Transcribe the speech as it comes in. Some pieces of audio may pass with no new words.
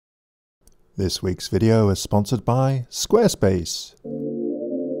This week's video is sponsored by Squarespace.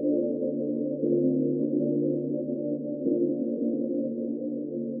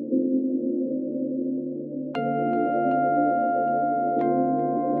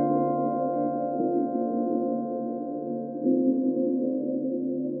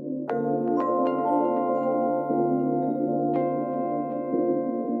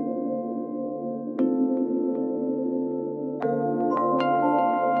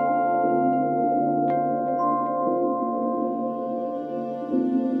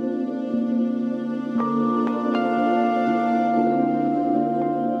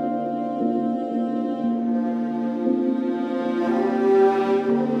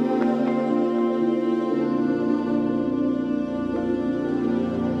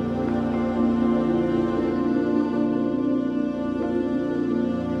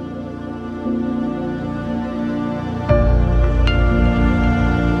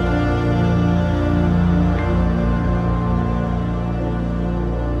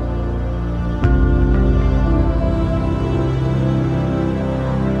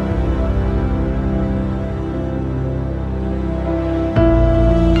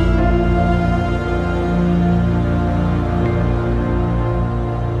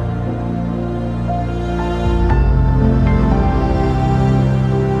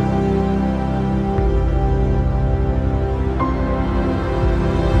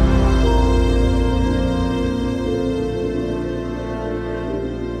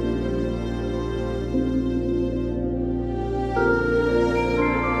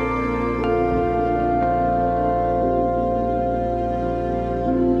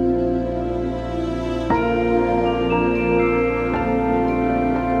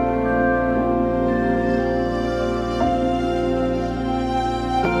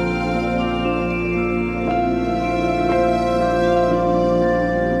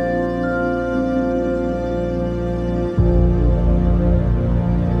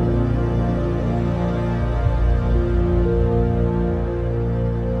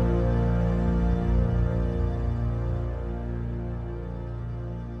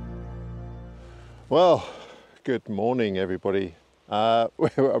 Well, good morning everybody. I'm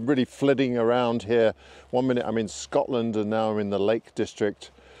really flitting around here. 1 minute I'm in Scotland and now I'm in the Lake District.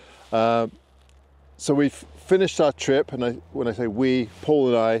 So we've finished our trip, and when I say we, Paul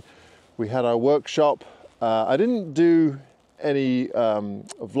and I, we had our workshop. I didn't do any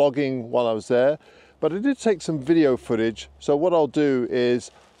vlogging while I was there, but I did take some video footage. So what I'll do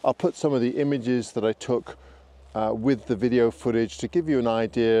is I'll put some of the images that I took with the video footage to give you an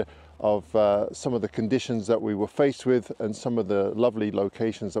idea of some of the conditions that we were faced with and some of the lovely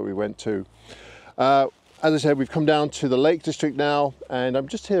locations that we went to. As I said, we've come down to the Lake District now, and I'm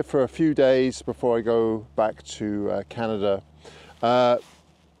just here for a few days before I go back to Canada.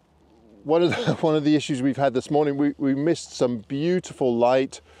 One of the issues we've had this morning, we missed some beautiful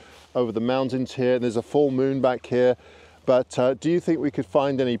light over the mountains here, and there's a full moon back here. But do you think we could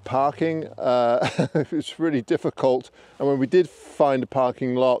find any parking? It's really difficult. And when we did find a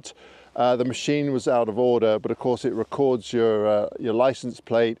parking lot, the machine was out of order, but of course it records your license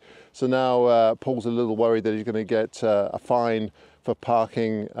plate. So now Paul's a little worried that he's going to get a fine for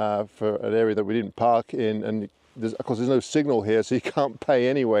parking for an area that we didn't park in. And of course there's no signal here, so you can't pay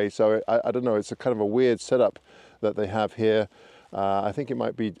anyway. So I don't know, it's a kind of a weird setup that they have here. I think it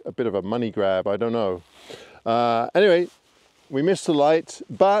might be a bit of a money grab, I don't know. Anyway, we missed the light,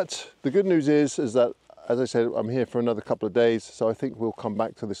 but the good news is that, as I said, I'm here for another couple of days, so I think we'll come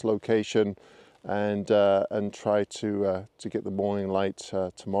back to this location and try to get the morning light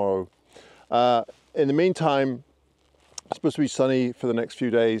tomorrow. In the meantime, it's supposed to be sunny for the next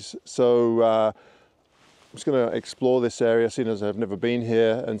few days, so I'm just going to explore this area, seeing as I've never been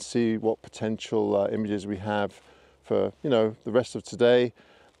here, and see what potential images we have for the rest of today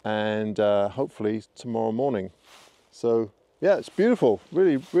and hopefully tomorrow morning. So yeah, it's beautiful,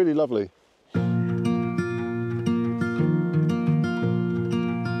 really, really lovely.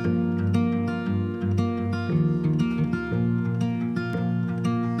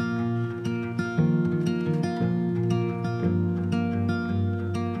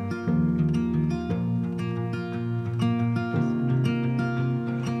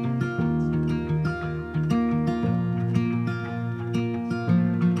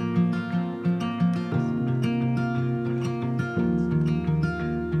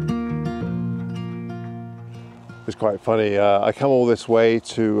 It's quite funny. I come all this way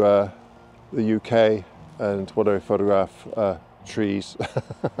to the UK and what do I photograph? Trees.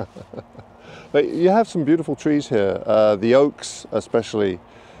 But you have some beautiful trees here. The oaks especially.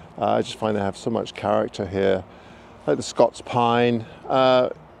 I just find they have so much character here. Like the Scots pine.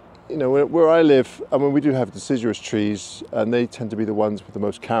 you know, where I live, I mean, we do have deciduous trees, and they tend to be the ones with the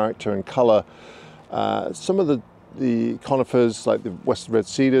most character and color. Some of the conifers, like the western red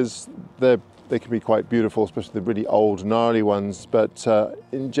cedars, they can be quite beautiful, especially the really old, gnarly ones. But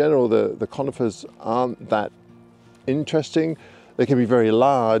in general, the conifers aren't that interesting. They can be very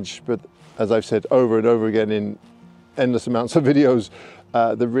large, but as I've said over and over again in endless amounts of videos,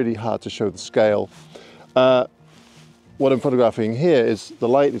 they're really hard to show the scale. What I'm photographing here is the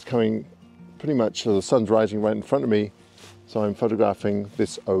light is coming pretty much, so the sun's rising right in front of me. So I'm photographing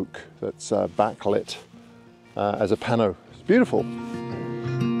this oak that's backlit as a pano. It's beautiful.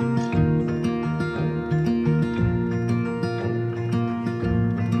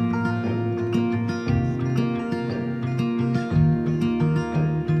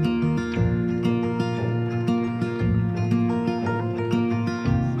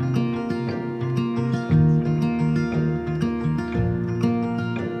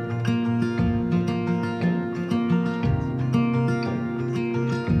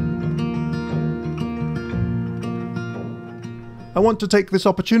 I want to take this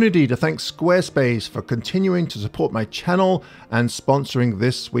opportunity to thank Squarespace for continuing to support my channel and sponsoring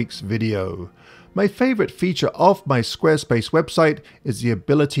this week's video. My favorite feature of my Squarespace website is the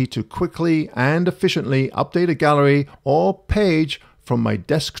ability to quickly and efficiently update a gallery or page from my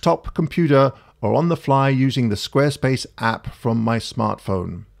desktop computer or on the fly using the Squarespace app from my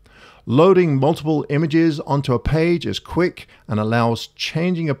smartphone. Loading multiple images onto a page is quick and allows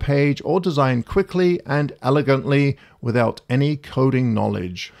changing a page or design quickly and elegantly without any coding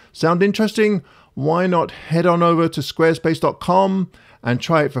knowledge. Sound interesting? Why not head on over to squarespace.com and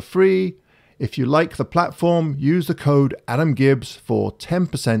try it for free? If you like the platform, use the code AdamGibbs for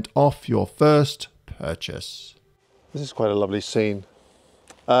 10% off your first purchase. This is quite a lovely scene.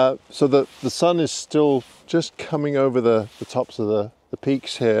 So the sun is still just coming over the tops of the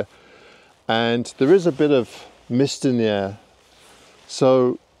peaks here. And there is a bit of mist in the air.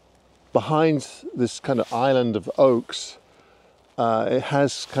 So behind this kind of island of oaks, it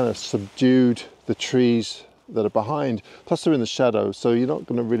has kind of subdued the trees that are behind. Plus they're in the shadow, so you're not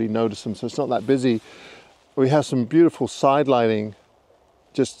going to really notice them. So it's not that busy. We have some beautiful side lighting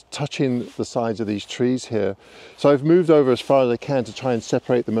just touching the sides of these trees here. So I've moved over as far as I can to try and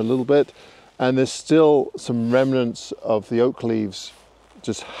separate them a little bit. And there's still some remnants of the oak leaves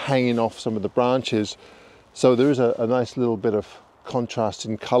just hanging off some of the branches. So there is a nice little bit of contrast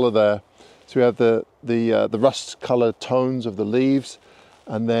in color there. So we have the rust colored tones of the leaves,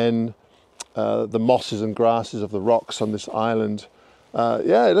 and then the mosses and grasses of the rocks on this island.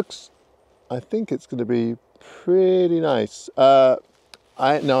 Yeah, it looks, I think it's going to be pretty nice. Now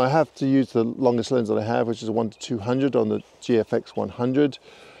I have to use the longest lens that I have, which is a 1:200 on the GFX 100.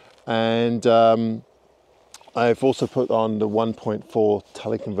 And I've also put on the 1.4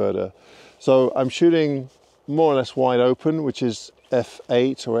 teleconverter. So I'm shooting more or less wide open, which is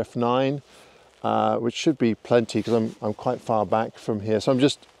f8 or f9, which should be plenty because I'm quite far back from here. So I'm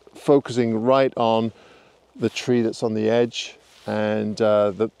just focusing right on the tree that's on the edge, and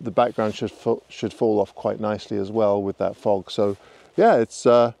the background should fall off quite nicely as well with that fog. So yeah, it's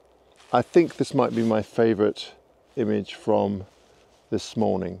I think this might be my favorite image from this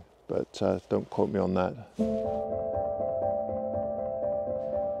morning, but don't quote me on that.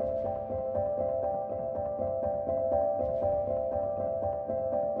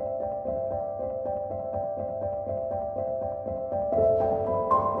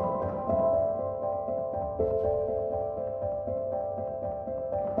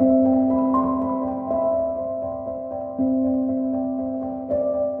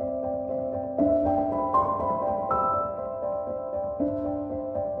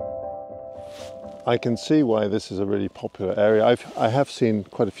 I can see why this is a really popular area. I have seen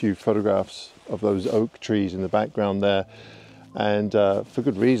quite a few photographs of those oak trees in the background there, and for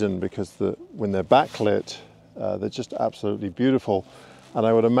good reason, because when they're backlit, they're just absolutely beautiful. And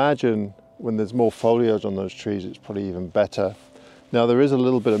I would imagine when there's more foliage on those trees, it's probably even better. Now there is a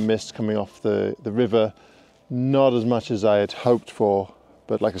little bit of mist coming off the river, not as much as I had hoped for,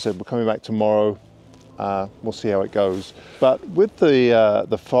 but like I said, we're coming back tomorrow. We'll see how it goes. But with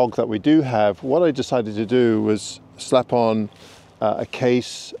the fog that we do have, what I decided to do was slap on a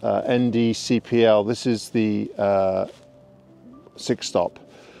case ND CPL. This is the 6-stop.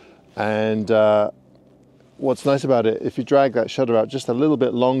 And what's nice about it, if you drag that shutter out just a little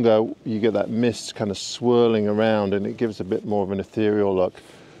bit longer, you get that mist kind of swirling around, and it gives a bit more of an ethereal look.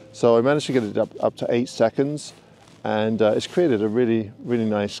 So I managed to get it up to 8 seconds, and it's created a really, really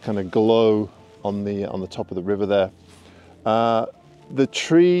nice kind of glow on the top of the river there. The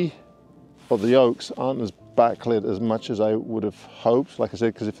tree or the oaks aren't as backlit as much as I would have hoped. Like I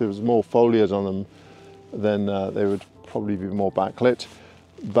said, because if there was more foliage on them, then they would probably be more backlit.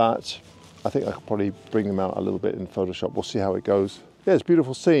 But I think I could probably bring them out a little bit in Photoshop. We'll see how it goes. Yeah, it's a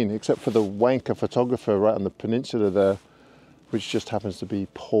beautiful scene, except for the wanker photographer right on the peninsula there, which just happens to be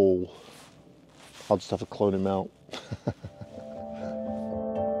Paul. I'll just have to clone him out.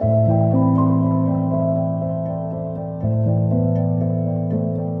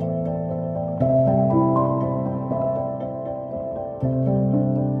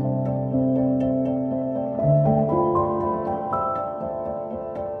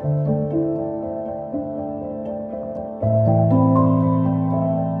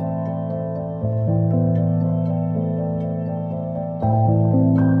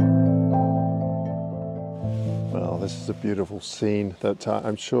 This is a beautiful scene that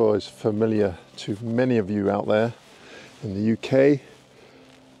I'm sure is familiar to many of you out there in the UK.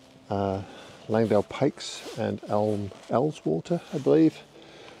 Langdale Pikes and Elswater, I believe.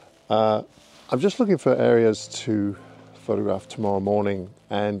 I'm just looking for areas to photograph tomorrow morning,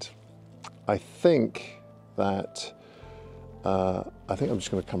 and I think that I'm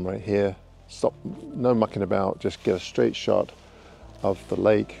just going to come right here, stop, no mucking about, just get a straight shot of the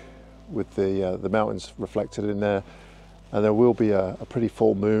lake with the mountains reflected in there, and there will be a pretty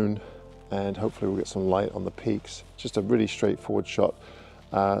full moon, and hopefully we'll get some light on the peaks. Just a really straightforward shot.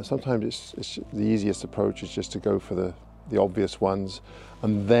 Sometimes it's the easiest approach is just to go for the obvious ones,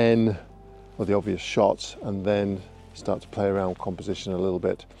 and then, or the obvious shots, and then start to play around with composition a little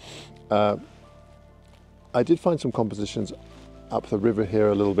bit. I did find some compositions up the river here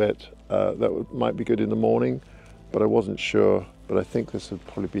a little bit that might be good in the morning, but I wasn't sure. But I think this would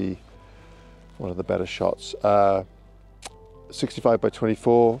probably be one of the better shots. 65 by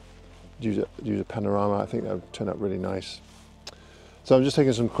 24, use a panorama. I think that would turn out really nice. So I'm just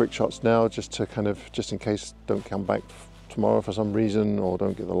taking some quick shots now, just in case don't come back tomorrow for some reason, or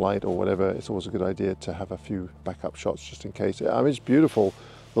don't get the light or whatever. It's always a good idea to have a few backup shots just in case. I mean, it's beautiful.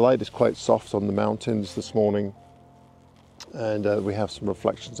 The light is quite soft on the mountains this morning, and we have some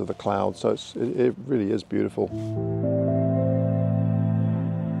reflections of the clouds, so it really is beautiful.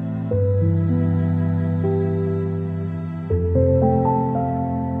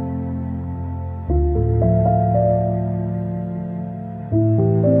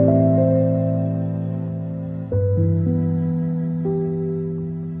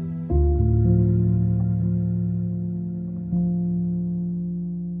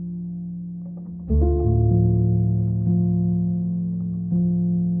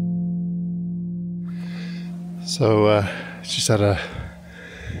 So just had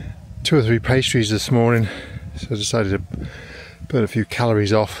 2 or 3 pastries this morning, so I decided to burn a few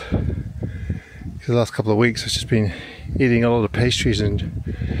calories off. Because the last couple of weeks I've just been eating a lot of pastries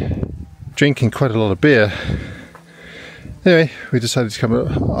and drinking quite a lot of beer. Anyway, we decided to come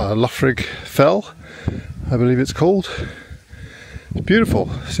to Loughrigg Fell, I believe it's called. It's beautiful.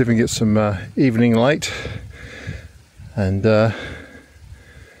 See if we can get some evening light, and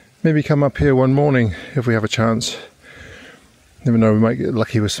maybe come up here one morning if we have a chance. Never know, we might get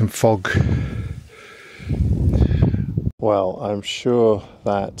lucky with some fog. Well, I'm sure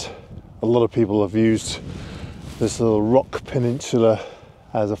that a lot of people have used this little rock peninsula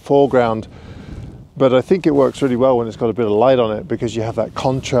as a foreground, but I think it works really well when it's got a bit of light on it, because you have that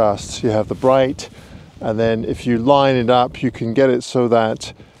contrast. You have the bright, and then if you line it up, you can get it so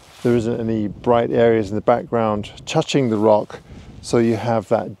that there isn't any bright areas in the background touching the rock, so you have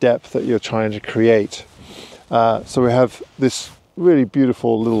that depth that you're trying to create. So we have this really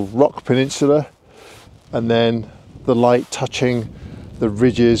beautiful little rock peninsula, and then the light touching the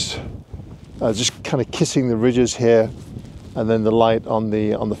ridges, just kind of kissing the ridges here, and then the light on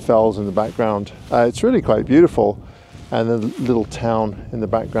the fells in the background. It's really quite beautiful, and the little town in the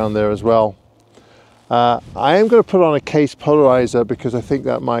background there as well. I am going to put on a case polarizer, because I think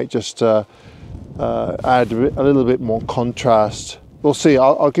that might just add a little bit more contrast. We'll see.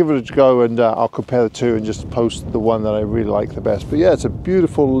 I'll give it a go, and I'll compare the two and just post the one that I really like the best. But yeah, it's a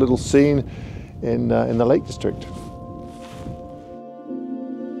beautiful little scene in the Lake District.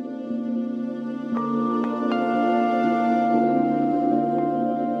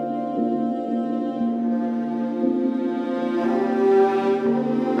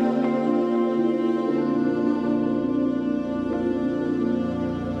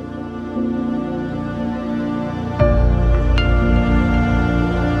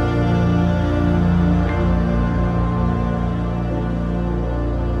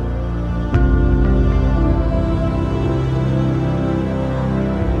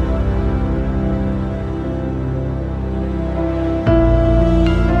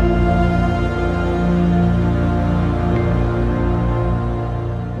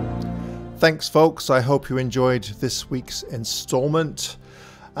 Thanks, folks. I hope you enjoyed this week's installment.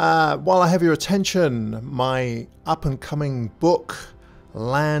 While I have your attention, my up-and-coming book,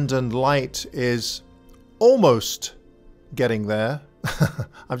 Land and Light, is almost getting there.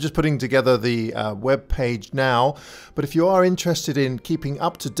 I'm just putting together the web page now, but if you are interested in keeping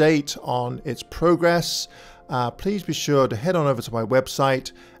up to date on its progress, please be sure to head on over to my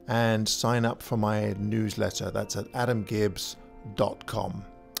website and sign up for my newsletter. That's at adamgibbs.com.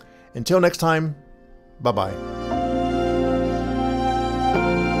 Until next time, bye-bye.